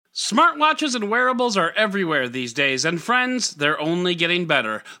Smartwatches and wearables are everywhere these days, and friends, they're only getting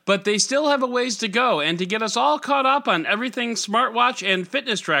better. But they still have a ways to go, and to get us all caught up on everything smartwatch and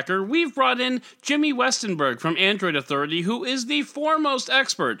fitness tracker, we've brought in Jimmy Westenberg from Android Authority, who is the foremost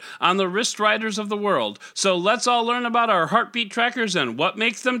expert on the wrist riders of the world. So let's all learn about our heartbeat trackers and what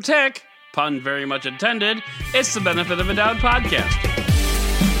makes them tick. Pun very much intended. It's the Benefit of a Doubt podcast.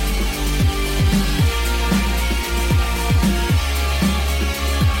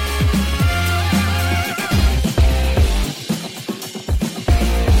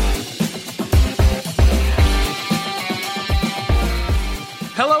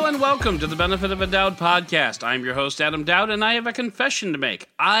 Hello and welcome to the Benefit of a Doubt podcast. I'm your host, Adam Dowd, and I have a confession to make.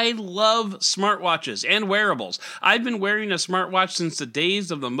 I love smartwatches and wearables. I've been wearing a smartwatch since the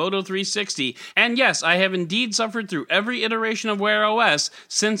days of the Moto 360, and yes, I have indeed suffered through every iteration of Wear OS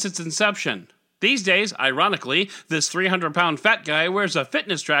since its inception. These days, ironically, this 300-pound fat guy wears a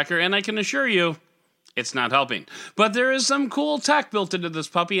fitness tracker, and I can assure you, it's not helping. But there is some cool tech built into this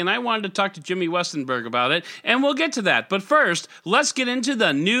puppy, and I wanted to talk to Jimmy Westenberg about it, and we'll get to that. But first, let's get into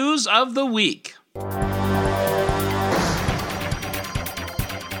the news of the week.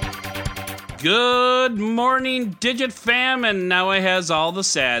 Good morning, Digit fam, and now I has all the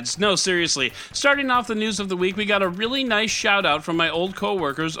sads. No, seriously, starting off the news of the week, we got a really nice shout out from my old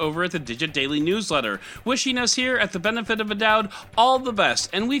co-workers over at the Digit Daily newsletter, wishing us here at the Benefit of a Doubt all the best,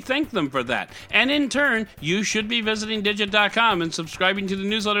 and we thank them for that. And in turn, you should be visiting Digit.com and subscribing to the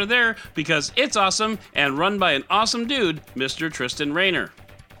newsletter there, because it's awesome and run by an awesome dude, Mr. Tristan Rayner.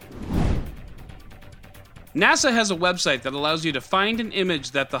 NASA has a website that allows you to find an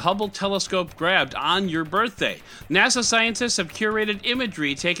image that the Hubble telescope grabbed on your birthday. NASA scientists have curated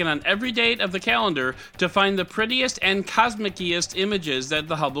imagery taken on every date of the calendar to find the prettiest and cosmic-iest images that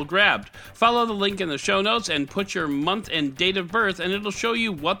the Hubble grabbed. Follow the link in the show notes and put your month and date of birth, and it'll show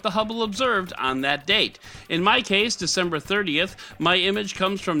you what the Hubble observed on that date. In my case, December 30th, my image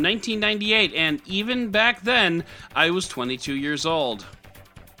comes from 1998, and even back then, I was 22 years old.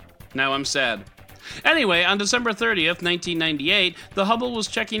 Now I'm sad. Anyway, on December 30th, 1998, the Hubble was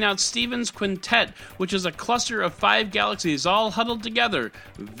checking out Stephan's Quintet, which is a cluster of 5 galaxies all huddled together.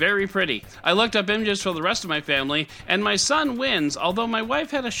 Very pretty. I looked up images for the rest of my family, and my son wins, although my wife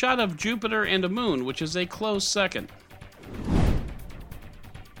had a shot of Jupiter and a moon, which is a close second.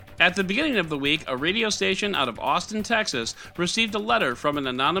 At the beginning of the week, a radio station out of Austin, Texas, received a letter from an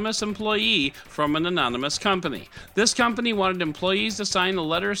anonymous employee from an anonymous company. This company wanted employees to sign a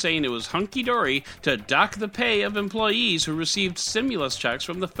letter saying it was hunky-dory to dock the pay of employees who received stimulus checks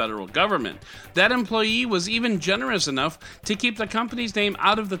from the federal government. That employee was even generous enough to keep the company's name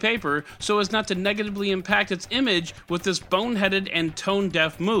out of the paper so as not to negatively impact its image with this boneheaded and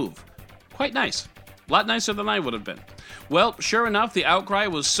tone-deaf move. Quite nice. A lot nicer than I would have been. Well, sure enough, the outcry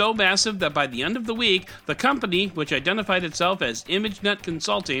was so massive that by the end of the week, the company, which identified itself as ImageNet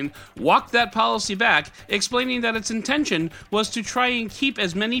Consulting, walked that policy back, explaining that its intention was to try and keep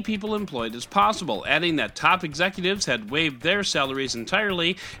as many people employed as possible, adding that top executives had waived their salaries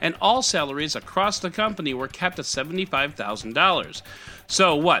entirely, and all salaries across the company were capped at $75,000.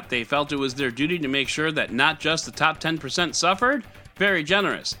 So what, they felt it was their duty to make sure that not just the top 10% suffered? Very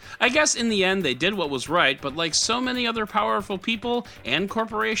generous. I guess in the end they did what was right, but like so many other powerful people and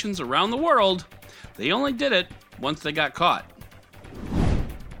corporations around the world, they only did it once they got caught.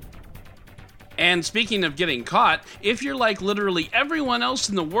 And speaking of getting caught, if you're like literally everyone else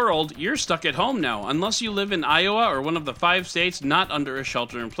in the world, you're stuck at home now, unless you live in Iowa or one of the 5 states not under a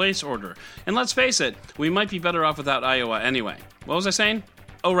shelter-in-place order. And let's face it, we might be better off without Iowa anyway. What was I saying?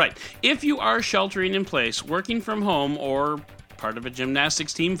 Oh right, if you are sheltering in place, working from home, or part of a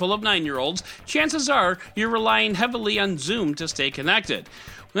gymnastics team full of 9-year-olds, chances are you're relying heavily on Zoom to stay connected.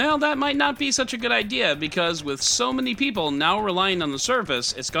 Well, that might not be such a good idea, because with so many people now relying on the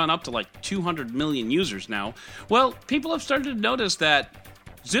service, it's gone up to like 200 million users now, well, people have started to notice that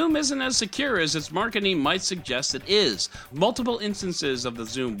Zoom isn't as secure as its marketing might suggest it is. Multiple instances of the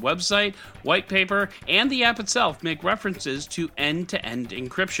Zoom website, white paper, and the app itself make references to end-to-end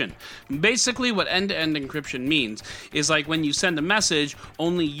encryption. Basically, what end-to-end encryption means is like when you send a message,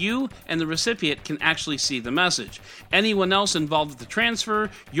 only you and the recipient can actually see the message. Anyone else involved with the transfer,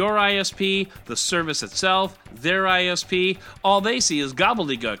 your ISP, the service itself, their ISP, all they see is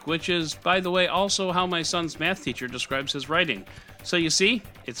gobbledygook, which is, by the way, also how my son's math teacher describes his writing. So you see,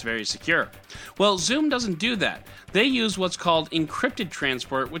 it's very secure. Well, Zoom doesn't do that. They use what's called encrypted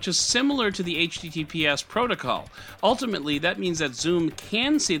transport, which is similar to the HTTPS protocol. Ultimately, that means that Zoom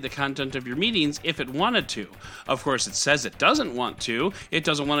can see the content of your meetings if it wanted to. Of course, it says it doesn't want to. It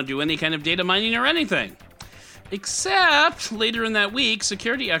doesn't want to do any kind of data mining or anything. Except, later in that week,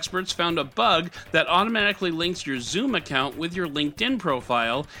 security experts found a bug that automatically links your Zoom account with your LinkedIn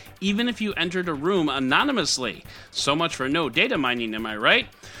profile, even if you entered a room anonymously. So much for no data mining, am I right?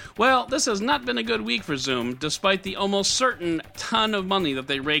 Well, this has not been a good week for Zoom, despite the almost certain ton of money that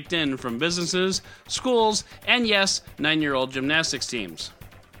they raked in from businesses, schools, and yes, 9-year-old gymnastics teams.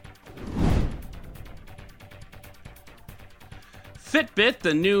 Fitbit,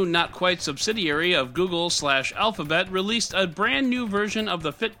 the new not-quite subsidiary of Google/Alphabet, released a brand new version of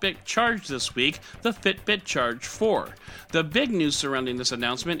the Fitbit Charge this week, the Fitbit Charge 4. The big news surrounding this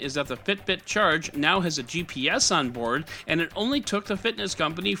announcement is that the Fitbit Charge now has a GPS on board, and it only took the fitness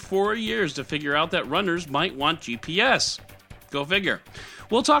company 4 years to figure out that runners might want GPS. Go figure.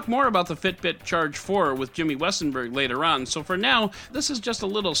 We'll talk more about the Fitbit Charge 4 with Jimmy Westenberg later on, so for now, this is just a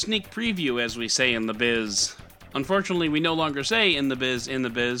little sneak preview, as we say in the biz. Unfortunately, we no longer say in the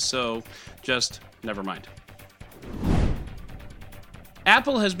biz, so just never mind.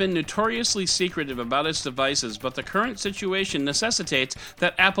 Apple has been notoriously secretive about its devices, but the current situation necessitates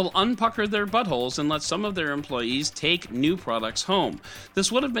that Apple unpucker their buttholes and let some of their employees take new products home.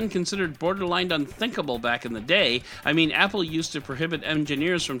 This would have been considered borderline unthinkable back in the day. I mean, Apple used to prohibit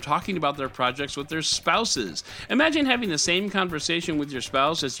engineers from talking about their projects with their spouses. Imagine having the same conversation with your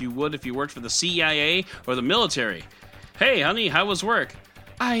spouse as you would if you worked for the CIA or the military. Hey, honey, how was work?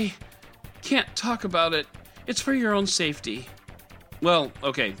 I can't talk about it. It's for your own safety. Well,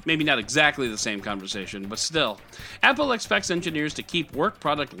 okay, maybe not exactly the same conversation, but still. Apple expects engineers to keep work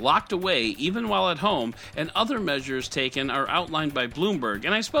product locked away even while at home, and other measures taken are outlined by Bloomberg.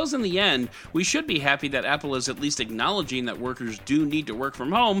 And I suppose in the end, we should be happy that Apple is at least acknowledging that workers do need to work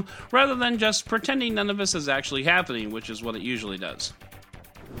from home, rather than just pretending none of this is actually happening, which is what it usually does.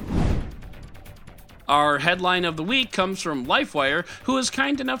 Our headline of the week comes from LifeWire, who is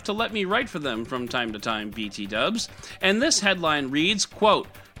kind enough to let me write for them from time to time, BT dubs. And this headline reads, quote,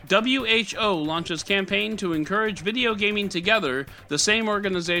 WHO launches campaign to encourage video gaming together. The same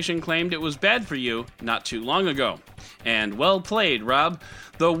organization claimed it was bad for you not too long ago. And well played, Rob.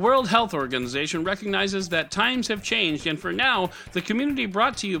 The World Health Organization recognizes that times have changed, and for now, the community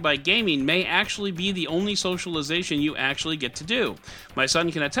brought to you by gaming may actually be the only socialization you actually get to do. My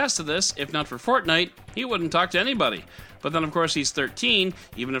son can attest to this. If not for Fortnite, he wouldn't talk to anybody. But then, of course, he's 13.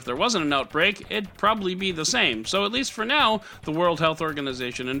 Even if there wasn't an outbreak, it'd probably be the same. So at least for now, the World Health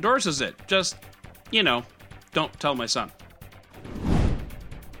Organization endorses it. Just, don't tell my son.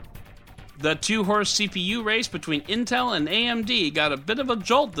 The two-horse CPU race between Intel and AMD got a bit of a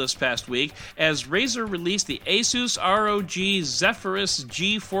jolt this past week as Razer released the Asus ROG Zephyrus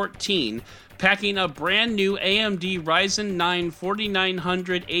G14, packing a brand new AMD Ryzen 9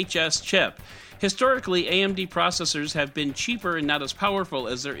 4900HS chip. Historically, AMD processors have been cheaper and not as powerful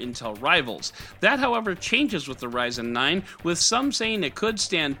as their Intel rivals. That, however, changes with the Ryzen 9, with some saying it could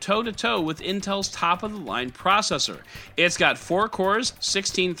stand toe-to-toe with Intel's top-of-the-line processor. It's got 4 cores,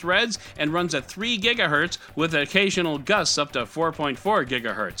 16 threads, and runs at 3 GHz with occasional gusts up to 4.4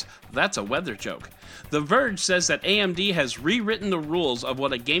 GHz. That's a weather joke. The Verge says that AMD has rewritten the rules of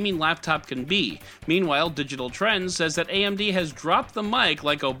what a gaming laptop can be. Meanwhile, Digital Trends says that AMD has dropped the mic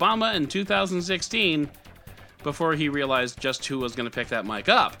like Obama in 2016 before he realized just who was going to pick that mic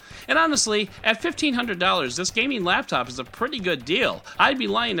up. And honestly, at $1,500, this gaming laptop is a pretty good deal. I'd be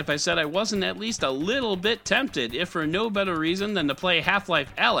lying if I said I wasn't at least a little bit tempted, if for no better reason than to play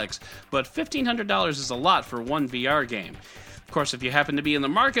Half-Life Alyx, but $1,500 is a lot for one VR game. Of course, if you happen to be in the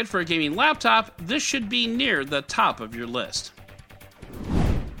market for a gaming laptop, this should be near the top of your list.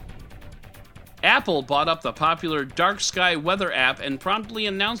 Apple bought up the popular Dark Sky weather app and promptly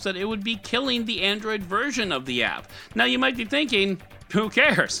announced that it would be killing the Android version of the app. Now you might be thinking, who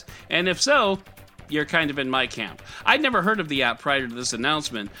cares? And if so, you're kind of in my camp. I'd never heard of the app prior to this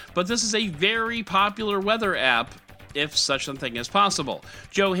announcement, but this is a very popular weather app, if such a thing is possible.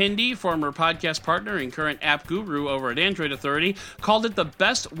 Joe Hindy, former podcast partner and current app guru over at Android Authority, called it the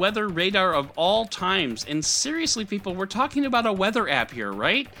best weather radar of all times. And seriously, people, we're talking about a weather app here,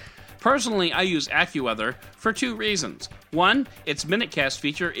 right? Personally, I use AccuWeather for 2 reasons. One, its Minutecast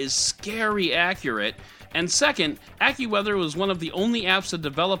feature is scary accurate. And second, AccuWeather was one of the only apps to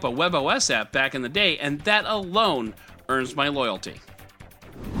develop a WebOS app back in the day, and that alone earns my loyalty.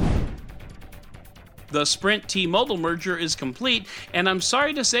 The Sprint T-Mobile merger is complete, and I'm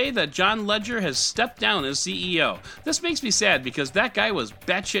sorry to say that John Legere has stepped down as CEO. This makes me sad because that guy was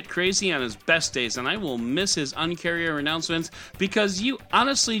batshit crazy on his best days, and I will miss his Un-carrier announcements because you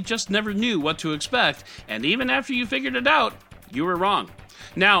honestly just never knew what to expect, and even after you figured it out, you were wrong.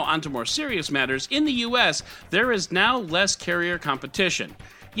 Now, on to more serious matters. In the US, there is now less carrier competition.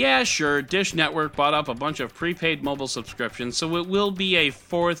 Yeah, sure, Dish Network bought up a bunch of prepaid mobile subscriptions, so it will be a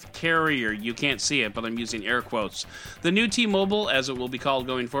fourth carrier. You can't see it, but I'm using air quotes. The new T-Mobile, as it will be called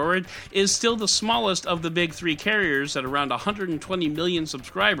going forward, is still the smallest of the big three carriers at around 120 million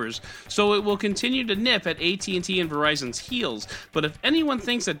subscribers, so it will continue to nip at AT&T and Verizon's heels. But if anyone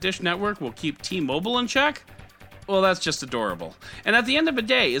thinks that Dish Network will keep T-Mobile in check, well, that's just adorable. And at the end of the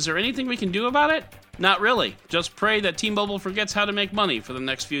day, is there anything we can do about it? Not really. Just pray that T-Mobile forgets how to make money for the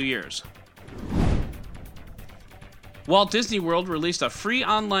next few years. Walt Disney World released a free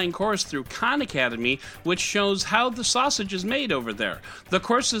online course through Khan Academy, which shows how the sausage is made over there. The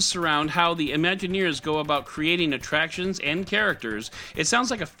courses surround how the Imagineers go about creating attractions and characters. It sounds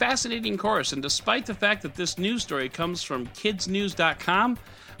like a fascinating course, and despite the fact that this news story comes from kidsnews.com,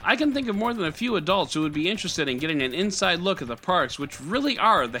 I can think of more than a few adults who would be interested in getting an inside look at the parks, which really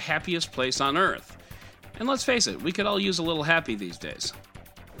are the happiest place on Earth. And let's face it, we could all use a little happy these days.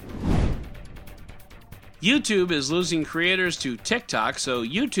 YouTube is losing creators to TikTok, so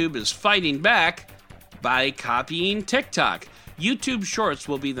YouTube is fighting back by copying TikTok. YouTube Shorts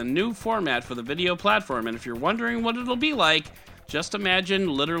will be the new format for the video platform, and if you're wondering what it'll be like, just imagine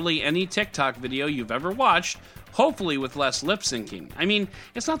literally any TikTok video you've ever watched, hopefully with less lip syncing. I mean,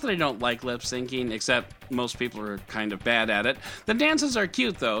 it's not that I don't like lip syncing, except most people are kind of bad at it. The dances are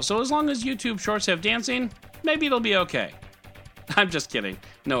cute though, so as long as YouTube Shorts have dancing, maybe it'll be okay. I'm just kidding.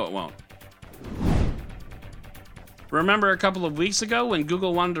 No, it won't. Remember a couple of weeks ago when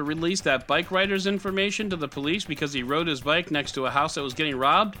Google wanted to release that bike rider's information to the police because he rode his bike next to a house that was getting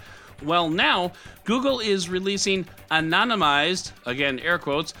robbed? Well, now, Google is releasing anonymized, again, air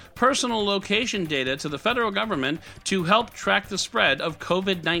quotes, personal location data to the federal government to help track the spread of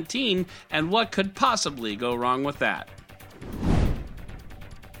COVID-19 and what could possibly go wrong with that.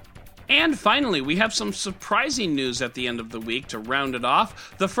 And finally, we have some surprising news at the end of the week to round it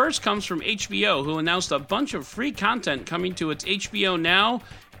off. The first comes from HBO, who announced a bunch of free content coming to its HBO Now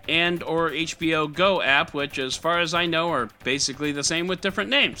and or HBO Go app, which as far as I know are basically the same with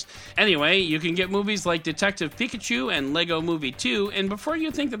different names. Anyway, you can get movies like Detective Pikachu and Lego Movie 2, and before you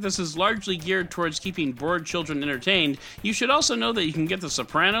think that this is largely geared towards keeping bored children entertained, you should also know that you can get The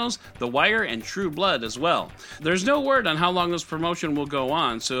Sopranos, The Wire, and True Blood as well. There's no word on how long this promotion will go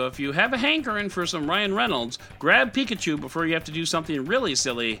on, so if you have a hankering for some Ryan Reynolds, grab Pikachu before you have to do something really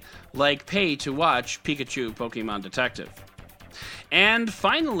silly, like pay to watch Pikachu Pokemon Detective. And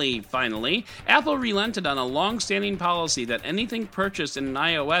finally, Apple relented on a long-standing policy that anything purchased in an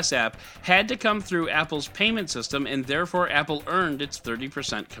iOS app had to come through Apple's payment system, and therefore Apple earned its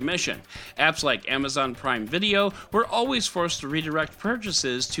 30% commission. Apps like Amazon Prime Video were always forced to redirect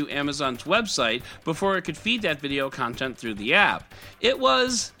purchases to Amazon's website before it could feed that video content through the app. It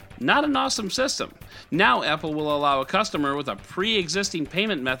was not an awesome system. Now Apple will allow a customer with a pre-existing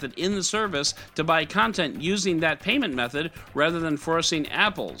payment method in the service to buy content using that payment method rather than forcing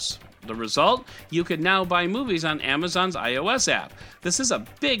Apple's. The result? You could now buy movies on Amazon's iOS app. This is a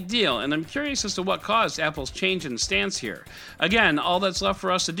big deal, and I'm curious as to what caused Apple's change in stance here. Again, all that's left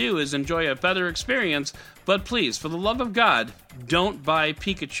for us to do is enjoy a better experience, but please, for the love of God, don't buy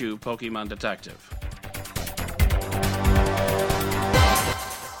Pikachu Pokemon Detective.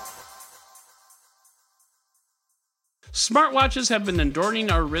 Smartwatches have been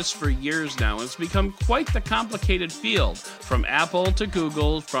adorning our wrists for years now, and it's become quite the complicated field. From Apple to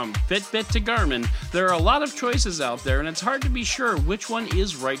Google, from Fitbit to Garmin, there are a lot of choices out there, and it's hard to be sure which one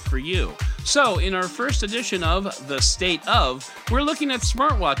is right for you. So, in our first edition of The State Of, we're looking at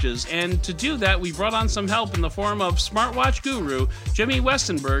smartwatches, and to do that, we brought on some help in the form of smartwatch guru Jimmy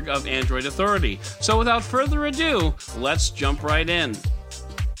Westenberg of Android Authority. So without further ado, let's jump right in.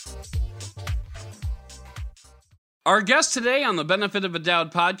 Our guest today on the Benefit of a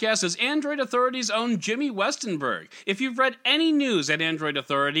Doubt podcast is Android Authority's own Jimmy Westenberg. If you've read any news at Android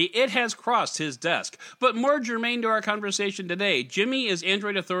Authority, it has crossed his desk. But more germane to our conversation today, Jimmy is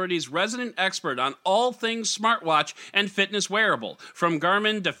Android Authority's resident expert on all things smartwatch and fitness wearable. From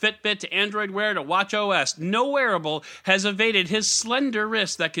Garmin to Fitbit to Android Wear to watchOS, no wearable has evaded his slender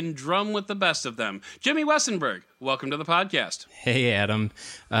wrist that can drum with the best of them. Jimmy Westenberg, welcome to the podcast. Hey, Adam.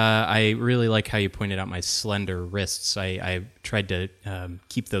 I really like how you pointed out my slender wrists. I tried to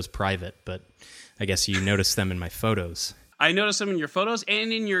keep those private, but I guess you noticed them in my photos. I noticed them in your photos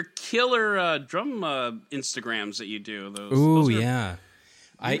and in your killer drum Instagrams that you do. Ooh, yeah.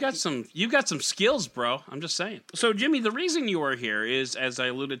 You've got some skills, bro. I'm just saying. So, Jimmy, the reason you are here is, as I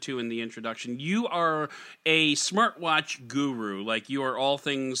alluded to in the introduction, you are a smartwatch guru. Like, you are all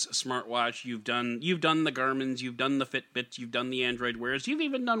things smartwatch. You've done the Garmin's, you've done the Fitbits, you've done the Android Wears, you've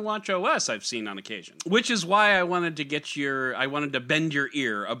even done WatchOS. I've seen on occasion. Which is why I wanted to bend your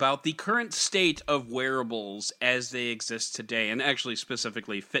ear about the current state of wearables as they exist today, and actually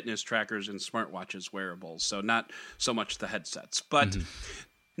specifically fitness trackers and smartwatches wearables. So not so much the headsets, but.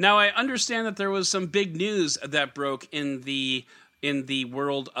 Now, I understand that there was some big news that broke in the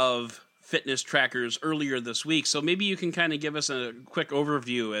world of fitness trackers earlier this week. So maybe you can kind of give us a quick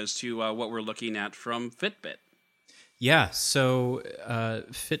overview as to what we're looking at from Fitbit. Yeah, so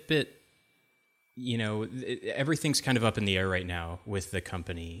Fitbit, everything's kind of up in the air right now with the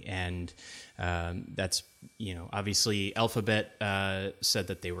company. And that's, obviously Alphabet said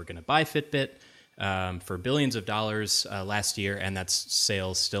that they were going to buy Fitbit for billions of dollars last year, and that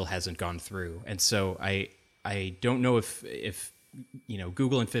sales still hasn't gone through. And so I don't know if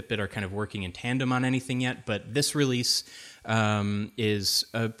Google and Fitbit are kind of working in tandem on anything yet, but this release is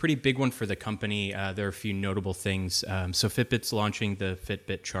a pretty big one for the company. There are a few notable things. So Fitbit's launching the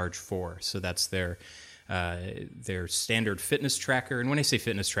Fitbit Charge 4. So that's their standard fitness tracker. And when I say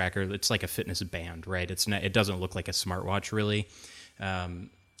fitness tracker, it's like a fitness band, right? It doesn't look like a smartwatch really.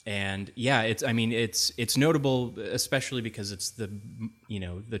 And yeah, it's notable, especially because it's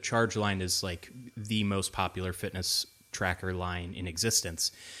the Charge line is like the most popular fitness tracker line in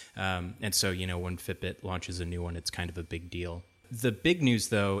existence. And so, when Fitbit launches a new one, it's kind of a big deal. The big news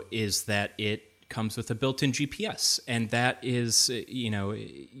though, is that it comes with a built-in GPS. And that is,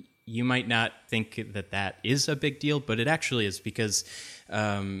 you might not think that is a big deal, but it actually is because,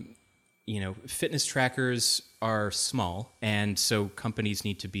 fitness trackers are small, and so companies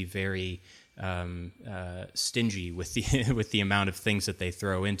need to be very stingy with the amount of things that they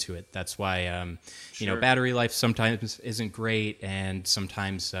throw into it. That's why Sure. Battery life sometimes isn't great, and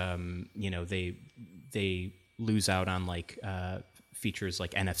sometimes they lose out on like features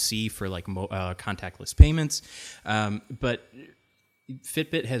like NFC for like contactless payments. But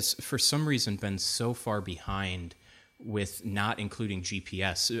Fitbit has for some reason been so far behind with not including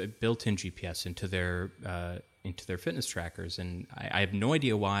GPS, built-in GPS into their fitness trackers, and I have no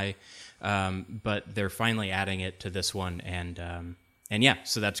idea why, but they're finally adding it to this one, and yeah,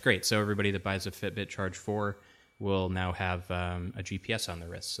 so that's great. So everybody that buys a Fitbit Charge 4 will now have a GPS on their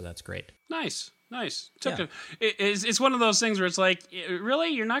wrist, so that's great. Nice. It's one of those things where it's like, really,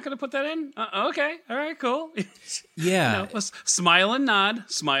 you're not going to put that in? Okay, all right, cool. Yeah, smile and nod.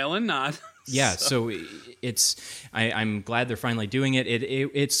 Yeah, so I'm glad they're finally doing it.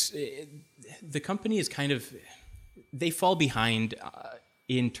 The company is kind of, they fall behind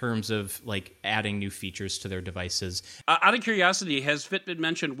in terms of like adding new features to their devices. Out of curiosity, has Fitbit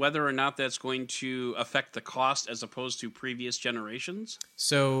mentioned whether or not that's going to affect the cost as opposed to previous generations?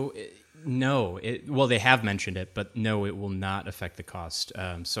 So no, they have mentioned it, but no, it will not affect the cost.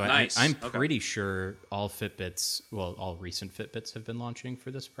 So nice. I'm pretty sure all recent Fitbits have been launching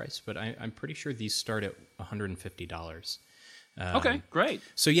for this price, but I'm pretty sure these start at $150. Okay, great.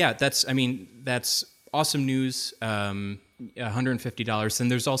 So yeah, that's awesome news. $150. Then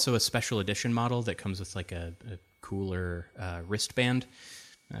there's also a special edition model that comes with like a cooler wristband.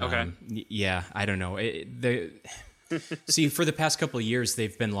 Okay. Yeah, I don't know. See, for the past couple of years,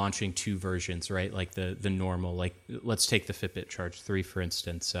 they've been launching two versions, right? Like the normal, like let's take the Fitbit Charge 3, for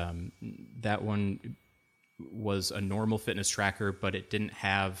instance. That one was a normal fitness tracker, but it didn't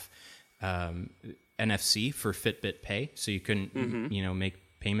have NFC for Fitbit Pay, so you couldn't, make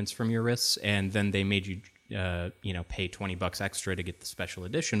payments from your wrists. And then they made you, pay $20 extra to get the special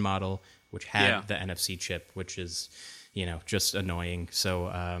edition model, which had the NFC chip, which is, just annoying.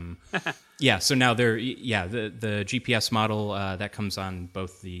 So, so now the GPS model that comes on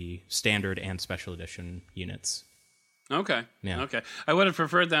both the standard and special edition units. Okay. Yeah. Okay. I would have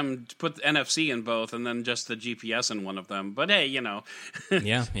preferred them to put the NFC in both and then just the GPS in one of them. But hey, Yeah.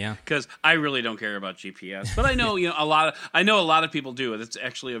 Because I really don't care about GPS. But I know, a lot of people do. It's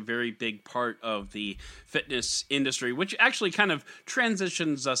actually a very big part of the fitness industry, which actually kind of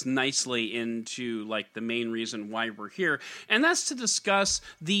transitions us nicely into like the main reason why we're here. And that's to discuss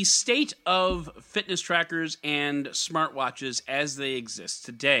the state of fitness trackers and smartwatches as they exist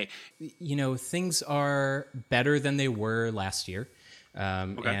today. Things are better than they were last year.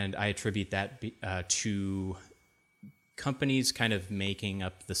 And I attribute that to companies kind of making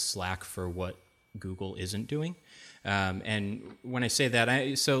up the slack for what Google isn't doing. And when I say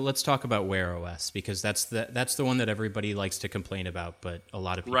that, so let's talk about Wear OS, because that's the one that everybody likes to complain about, but a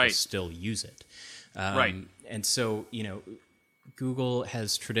lot of people still use it. Right. And so, Google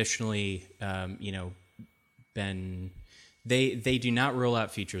has traditionally, been they do not roll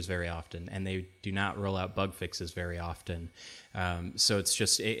out features very often, and they do not roll out bug fixes very often. So it's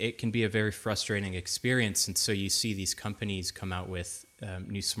just it can be a very frustrating experience, and so you see these companies come out with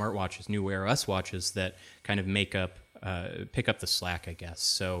new smartwatches, new Wear OS watches that kind of pick up the slack, I guess.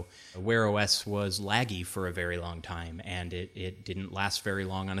 So Wear OS was laggy for a very long time, and it didn't last very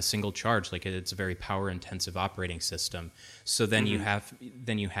long on a single charge. Like it's a very power intensive operating system. So then you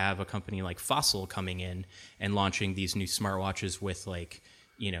have a company like Fossil coming in and launching these new smartwatches with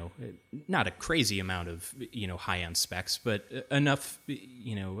not a crazy amount of high end specs, but enough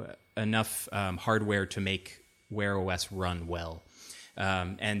hardware to make Wear OS run well.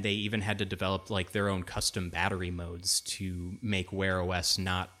 And they even had to develop like their own custom battery modes to make Wear OS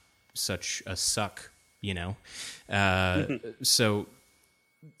not such a suck, So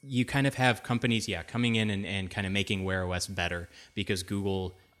you kind of have companies, coming in and kind of making Wear OS better because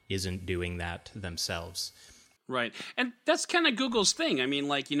Google isn't doing that themselves. Right. And that's kind of Google's thing. I mean,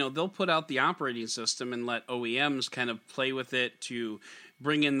 they'll put out the operating system and let OEMs kind of play with it to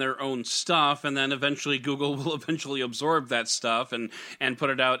bring in their own stuff, and then eventually Google will eventually absorb that stuff and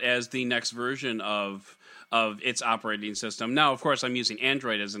put it out as the next version of its operating system. Now, of course, I'm using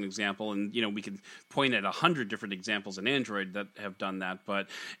Android as an example, and we could point at 100 different examples in Android that have done that. But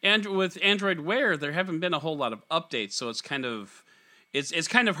with Android Wear, there haven't been a whole lot of updates, so it's kind of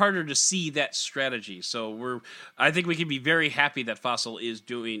harder to see that strategy. So I think we can be very happy that Fossil is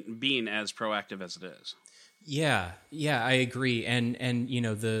being as proactive as it is. Yeah, I agree. And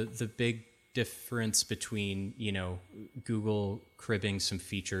the big difference between, Google cribbing some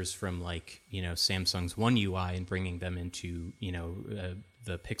features from Samsung's One UI and bringing them into,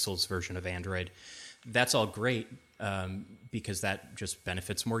 the Pixels version of Android, that's all great because that just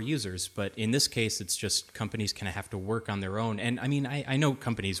benefits more users. But in this case, it's just companies kind of have to work on their own. And I mean, I know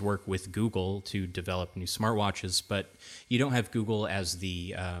companies work with Google to develop new smartwatches, but you don't have Google as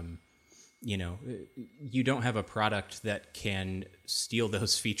the... you don't have a product that can steal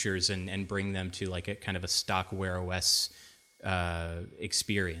those features and bring them to like a kind of a stock Wear OS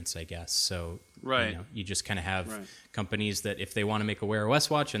experience, I guess. So right. You just kind of have companies that if they want to make a Wear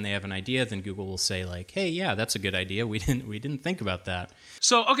OS watch and they have an idea, then Google will say like, "Hey, yeah, that's a good idea. We didn't think about that."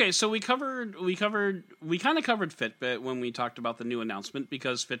 So so we kind of covered Fitbit when we talked about the new announcement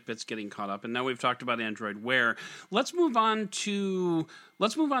because Fitbit's getting caught up, and now we've talked about Android Wear. Let's move on to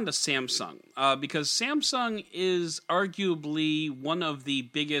Samsung because Samsung is arguably one of the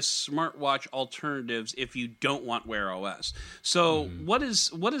biggest smartwatch alternatives if you don't want Wear OS. So what is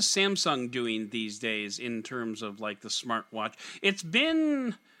Samsung doing these days in terms of like the smartwatch? It's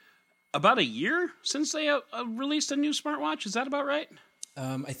been about a year since they released a new smartwatch. Is that about right?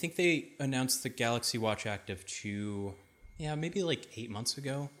 I think they announced the Galaxy Watch Active 2, maybe like 8 months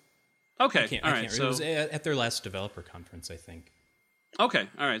ago. Okay, all right. So it was at their last developer conference, I think. Okay,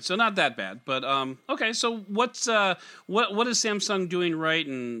 all right. So not that bad, but okay. So what is Samsung doing right,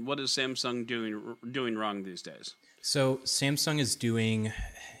 and what is Samsung doing wrong these days? So Samsung is doing,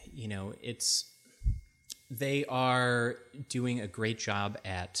 they are doing a great job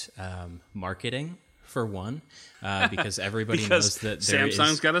at marketing. For one, because everybody knows that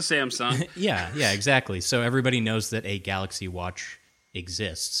Samsung's got a Samsung. yeah, exactly. So everybody knows that a Galaxy Watch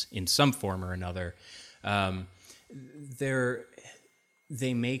exists in some form or another.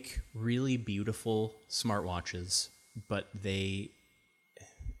 They make really beautiful smartwatches, but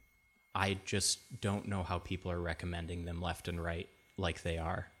I just don't know how people are recommending them left and right like they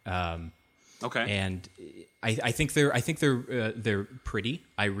are. Okay. And I think they're pretty.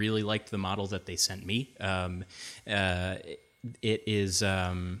 I really liked the model that they sent me. It is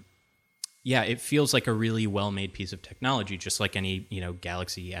it feels like a really well-made piece of technology, just like any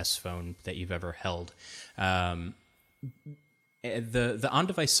Galaxy S phone that you've ever held. The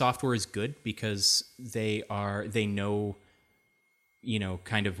on-device software is good because they know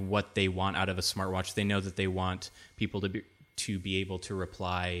kind of what they want out of a smartwatch. They know that they want people to be able to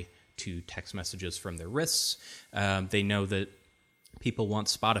reply to text messages from their wrists. They know that people want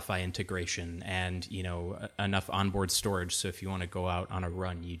Spotify integration and enough onboard storage, so if you want to go out on a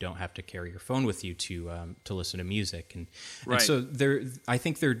run, you don't have to carry your phone with you to listen to music. And so I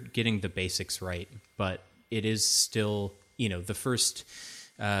think they're getting the basics right, but it is still the first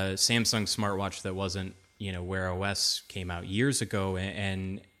Samsung smartwatch that wasn't Wear OS came out years ago,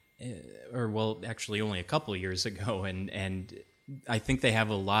 actually only a couple of years ago, and I think they have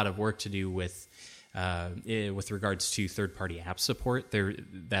a lot of work to do with regards to third-party app support.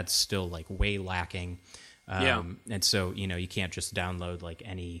 That's still like way lacking. And so you can't just download like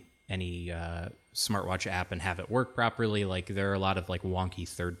any any smartwatch app and have it work properly. Like there are a lot of like wonky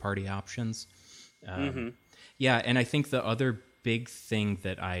third-party options. Yeah, and I think the other big thing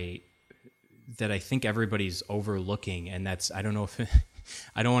that I think everybody's overlooking, and that's, I don't know if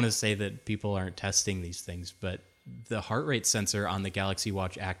I don't want to say that people aren't testing these things, but the heart rate sensor on the Galaxy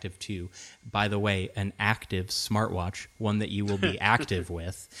Watch Active 2, by the way, an active smartwatch, one that you will be active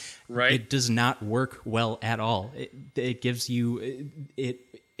with, right? It does not work well at all. It gives you it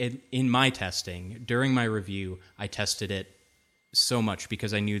in my testing, during my review, I tested it so much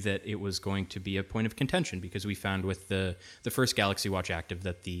because I knew that it was going to be a point of contention, because we found with the first Galaxy Watch Active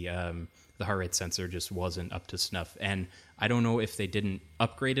that the heart rate sensor just wasn't up to snuff. And I don't know if they didn't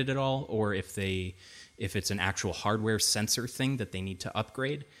upgrade it at all, or if it's an actual hardware sensor thing that they need to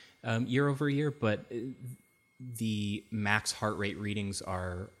upgrade year over year. But the max heart rate readings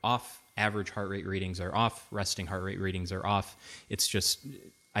are off, average heart rate readings are off, resting heart rate readings are off. It's just,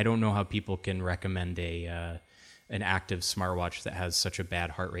 I don't know how people can recommend an active smartwatch that has such a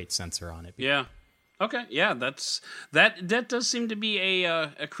bad heart rate sensor on it. Yeah. Okay, yeah, that does seem to be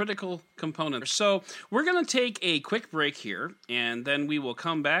a critical component. So we're going to take a quick break here, and then we will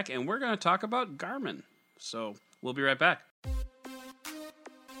come back, and we're going to talk about Garmin. So we'll be right back.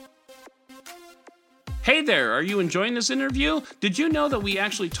 Hey there, are you enjoying this interview? Did you know that we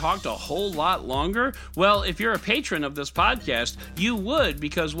actually talked a whole lot longer? Well, if you're a patron of this podcast, you would,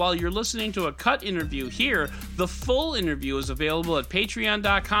 because while you're listening to a cut interview here, the full interview is available at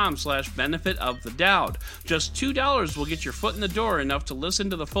patreon.com/benefit of the doubt. Just $2 will get your foot in the door enough to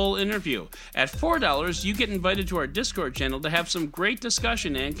listen to the full interview. At $4, you get invited to our Discord channel to have some great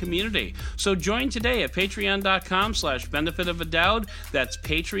discussion and community. So join today at patreon.com/benefit of a doubt. That's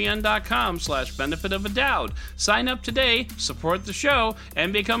patreon.com/benefit of a doubt. Sign up today, support the show,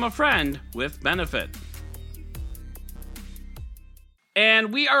 and become a friend with benefit.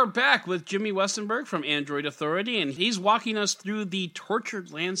 And we are back with Jimmy Westenberg from Android Authority, and he's walking us through the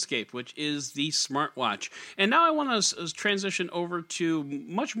tortured landscape, which is the smartwatch. And now I want to transition over to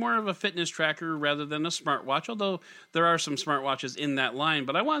much more of a fitness tracker rather than a smartwatch, although there are some smartwatches in that line.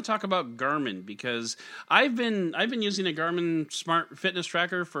 But I want to talk about Garmin, because I've been using a Garmin smart fitness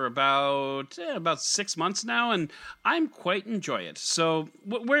tracker for about 6 months now, and I'm quite enjoy it. So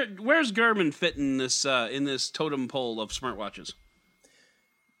where's Garmin fit in this totem pole of smartwatches?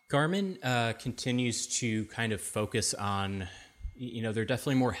 Garmin continues to kind of focus on, they're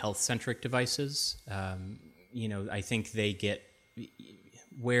definitely more health-centric devices. I think they get,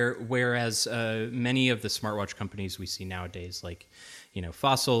 whereas many of the smartwatch companies we see nowadays, like,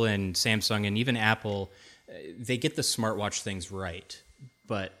 Fossil and Samsung and even Apple, they get the smartwatch things right,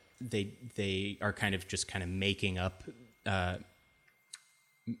 but they are kind of making up.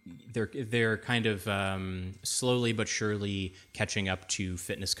 They're kind of slowly but surely catching up to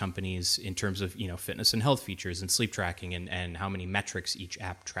fitness companies in terms of fitness and health features and sleep tracking and how many metrics each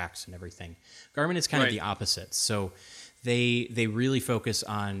app tracks and everything. Garmin is kind of the opposite. So they really focus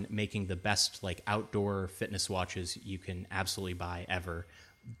on making the best like outdoor fitness watches you can absolutely buy ever,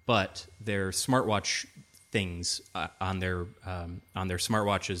 but their smartwatch things on their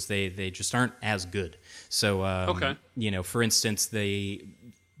smartwatches they just aren't as good. So for instance,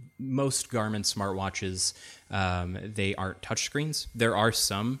 most Garmin smartwatches, they aren't touchscreens. There are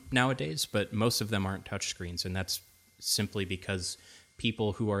some nowadays, but most of them aren't touchscreens, and that's simply because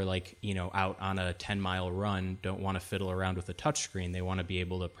people who are out on a 10-mile run don't want to fiddle around with a touchscreen. They want to be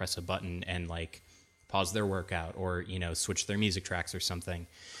able to press a button and pause their workout or switch their music tracks or something.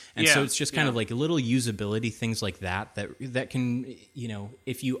 And so it's just kind of little usability things like that can,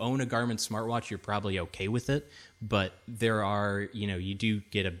 if you own a Garmin smartwatch, you're probably okay with it. But there are, you do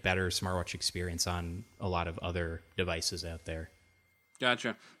get a better smartwatch experience on a lot of other devices out there.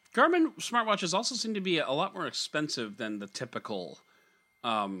 Gotcha. Garmin smartwatches also seem to be a lot more expensive than the typical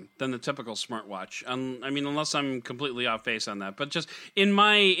smartwatch. Unless I'm completely off base on that. But just in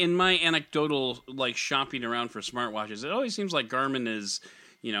my anecdotal shopping around for smartwatches, it always seems like Garmin is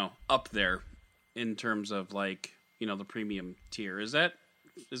up there in terms of the premium tier. Is that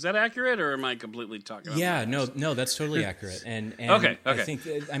accurate, or am I completely talking about no, that's totally accurate. And okay. I think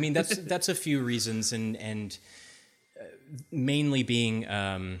that's a few reasons, and mainly being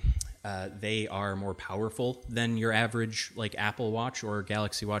they are more powerful than your average Apple Watch or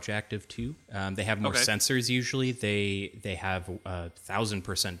Galaxy Watch Active 2. They have more sensors usually. They have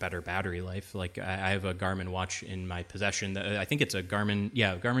 1,000% better battery life. I have a Garmin watch in my possession. I think it's a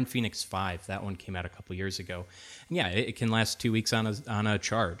Garmin Fenix 5. That one came out a couple years ago. And it can last 2 weeks on a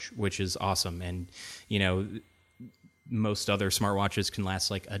charge, which is awesome. And most other smartwatches can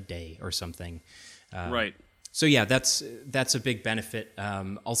last a day or something. Right. So yeah, that's a big benefit.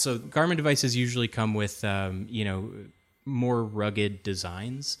 Also, Garmin devices usually come with more rugged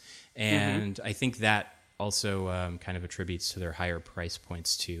designs, and I think that also kind of attributes to their higher price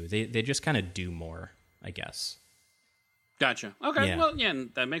points too. They just kind of do more, I guess. Gotcha. Okay. Yeah. Well, yeah,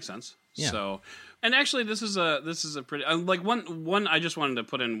 that makes sense. Yeah. So, and actually, this is a pretty like one. I just wanted to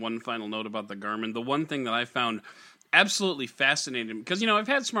put in one final note about the Garmin. The one thing that I found absolutely fascinating, because I've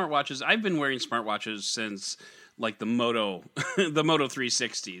had smartwatches. I've been wearing smartwatches since like the Moto, the Moto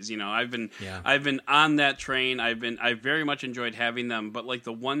 360s. I've been on that train. I very much enjoyed having them. But like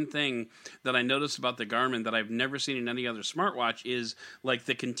the one thing that I noticed about the Garmin that I've never seen in any other smartwatch is like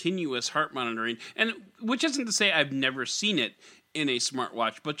the continuous heart monitoring, and which isn't to say I've never seen it in a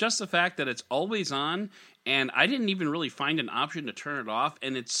smartwatch, but just the fact that it's always on, and I didn't even really find an option to turn it off,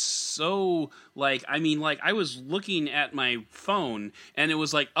 and it's so, I was looking at my phone, and it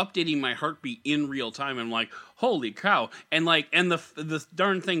was, updating my heartbeat in real time, and I'm like, holy cow, and the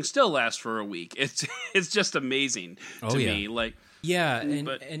darn thing still lasts for a week. It's just amazing to me, Yeah,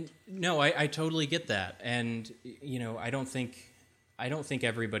 and no, I totally get that, and, I don't think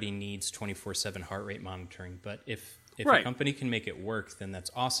everybody needs 24/7 heart rate monitoring, but if a company can make it work, then that's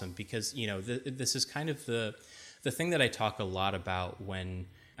awesome, because this is kind of the thing that I talk a lot about when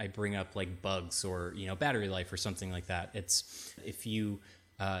I bring up like bugs or battery life or something like that. It's if you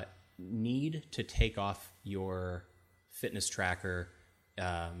need to take off your fitness tracker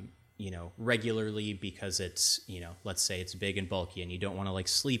regularly because it's let's say it's big and bulky and you don't want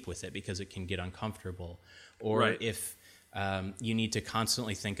to sleep with it because it can get uncomfortable, or if you need to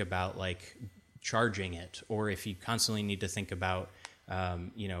constantly think about charging it, or if you constantly need to think about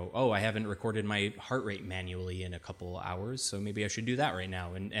I haven't recorded my heart rate manually in a couple hours, so maybe I should do that right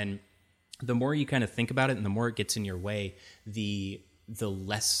now. And the more you kind of think about it and the more it gets in your way, the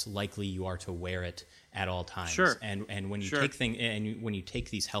less likely you are to wear it at all times. Sure. And when you when you take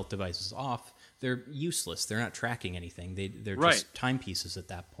these health devices off, they're useless. They're not tracking anything. They're just timepieces at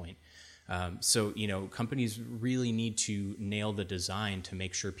that point. So companies really need to nail the design to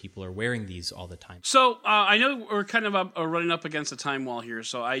make sure people are wearing these all the time. So I know we're kind of running up against a time wall here,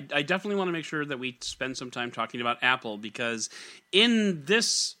 so I definitely want to make sure that we spend some time talking about Apple, because in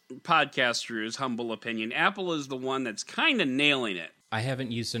this podcast, Drew's humble opinion, Apple is the one that's kind of nailing it. I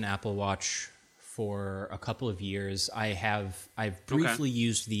haven't used an Apple Watch for a couple of years. I've briefly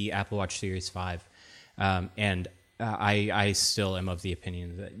used the Apple Watch Series 5, and I still am of the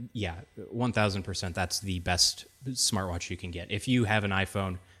opinion that, 1,000%, that's the best smartwatch you can get. If you have an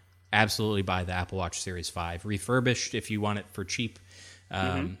iPhone, absolutely buy the Apple Watch Series 5. Refurbished if you want it for cheap,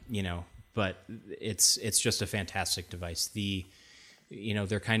 but it's just a fantastic device.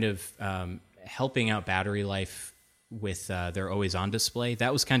 They're kind of helping out battery life with their always-on display.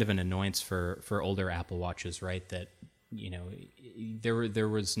 That was kind of an annoyance for older Apple Watches, right? That there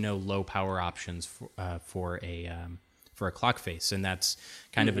was no low power options for a clock face, and that's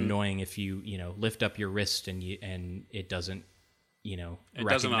kind of annoying if you lift up your wrist and it doesn't it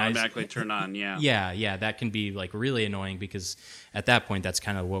doesn't automatically turn on. yeah that can be really annoying, because at that point, that's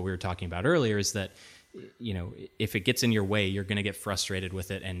kind of what we were talking about earlier, is that if it gets in your way, you're going to get frustrated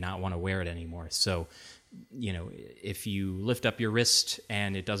with it and not want to wear it anymore. So if you lift up your wrist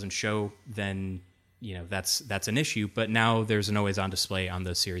and it doesn't show, then that's an issue. But now there's an always on display on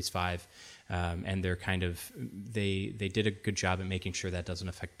the Series 5, and they're kind of they did a good job at making sure that doesn't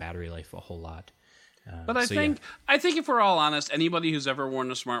affect battery life a whole lot. But I think if we're all honest, anybody who's ever worn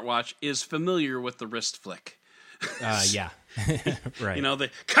a smartwatch is familiar with the wrist flick. Yeah. Right.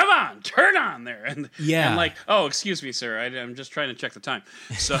 Come on, turn on there, and yeah, I'm oh, excuse me, sir, I'm just trying to check the time.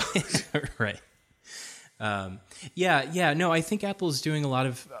 So right. No, I think Apple is doing a lot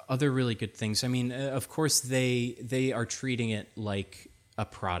of other really good things. I mean, of course, they are treating it like a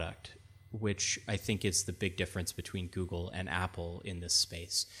product, which I think is the big difference between Google and Apple in this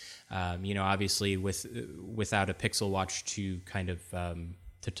space. Obviously, without a Pixel Watch to kind of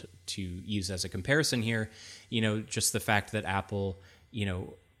to use as a comparison here, just the fact that Apple,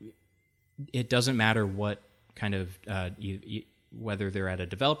 it doesn't matter what kind of whether they're at a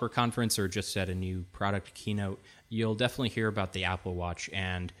developer conference or just at a new product keynote, you'll definitely hear about the Apple Watch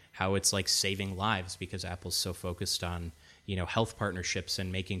and how it's saving lives, because Apple's so focused on, health partnerships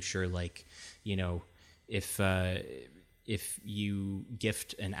and making sure if you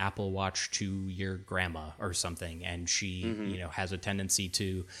gift an Apple Watch to your grandma or something, and she, has a tendency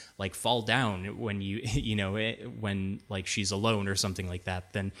to fall down when when she's alone or something like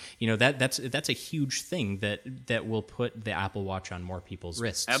that, then, that's a huge thing that will put the Apple Watch on more people's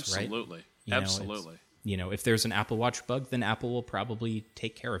wrists. Absolutely. Right? Absolutely. if there's an Apple Watch bug, then Apple will probably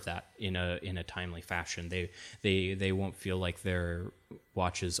take care of that in a timely fashion. They won't feel like their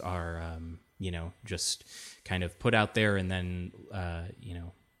watches are just kind of put out there and then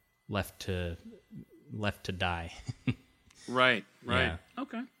left to die. Right. Yeah.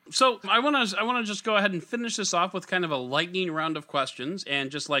 Okay. So I want to just go ahead and finish this off with kind of a lightning round of questions and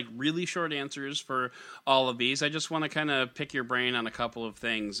just like really short answers for all of these. I just want to kind of pick your brain on a couple of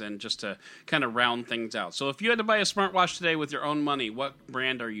things and just to kind of round things out. So if you had to buy a smartwatch today with your own money, what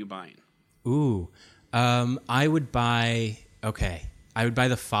brand are you buying? Ooh, I would buy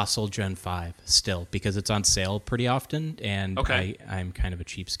the Fossil Gen 5 still because it's on sale pretty often, and I'm kind of a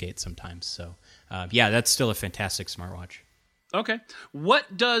cheapskate sometimes. So that's still a fantastic smartwatch. Okay.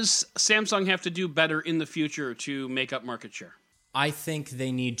 What does Samsung have to do better in the future to make up market share? I think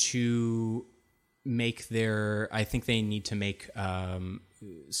they need to make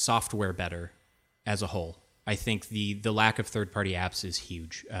software better as a whole. I think the lack of third-party apps is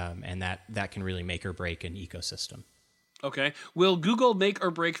huge, and that can really make or break an ecosystem. Okay. Will Google make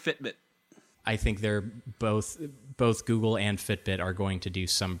or break Fitbit? I think they're both Google and Fitbit are going to do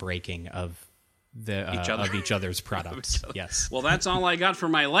some breaking of each other's products. Yes. Well, that's all I got for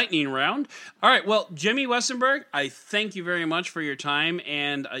my lightning round. All right. Well, Jimmy Westenberg, I thank you very much for your time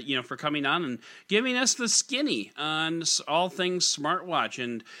and for coming on and giving us the skinny on all things smartwatch.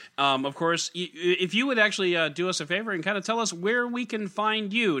 And of course, if you would actually do us a favor and kind of tell us where we can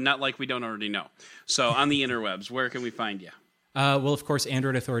find you, not like we don't already know. So on the interwebs, where can we find you? Well, of course,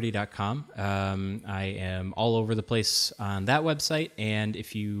 AndroidAuthority.com. I am all over the place on that website. And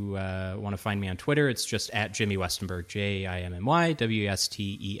if you want to find me on Twitter, it's just at Jimmy Westenberg, JIMMY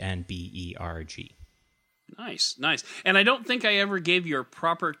WESTENBERG. Nice. And I don't think I ever gave your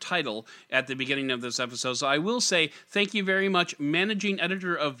proper title at the beginning of this episode, so I will say thank you very much, Managing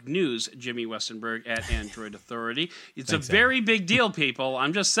Editor of News, Jimmy Westenberg at Android Authority. It's Thanks, a very big deal, people.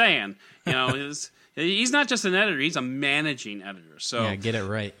 I'm just saying. He's not just an editor; he's a managing editor. So yeah, get it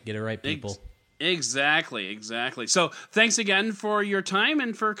right, people. Exactly. So thanks again for your time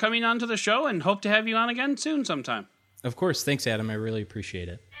and for coming on to the show, and hope to have you on again soon sometime. Of course, thanks, Adam. I really appreciate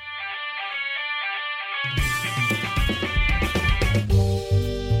it.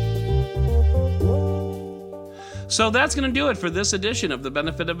 So that's going to do it for this edition of the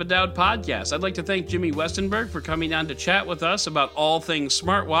Benefit of a Doubt podcast. I'd like to thank Jimmy Westenberg for coming on to chat with us about all things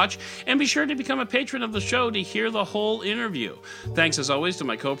smartwatch, and be sure to become a patron of the show to hear the whole interview. Thanks as always to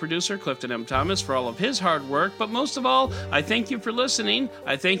my co-producer, Clifton M. Thomas, for all of his hard work, but most of all, I thank you for listening,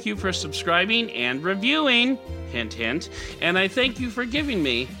 I thank you for subscribing and reviewing, hint, hint, and I thank you for giving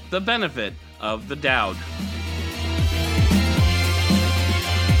me the benefit of the doubt.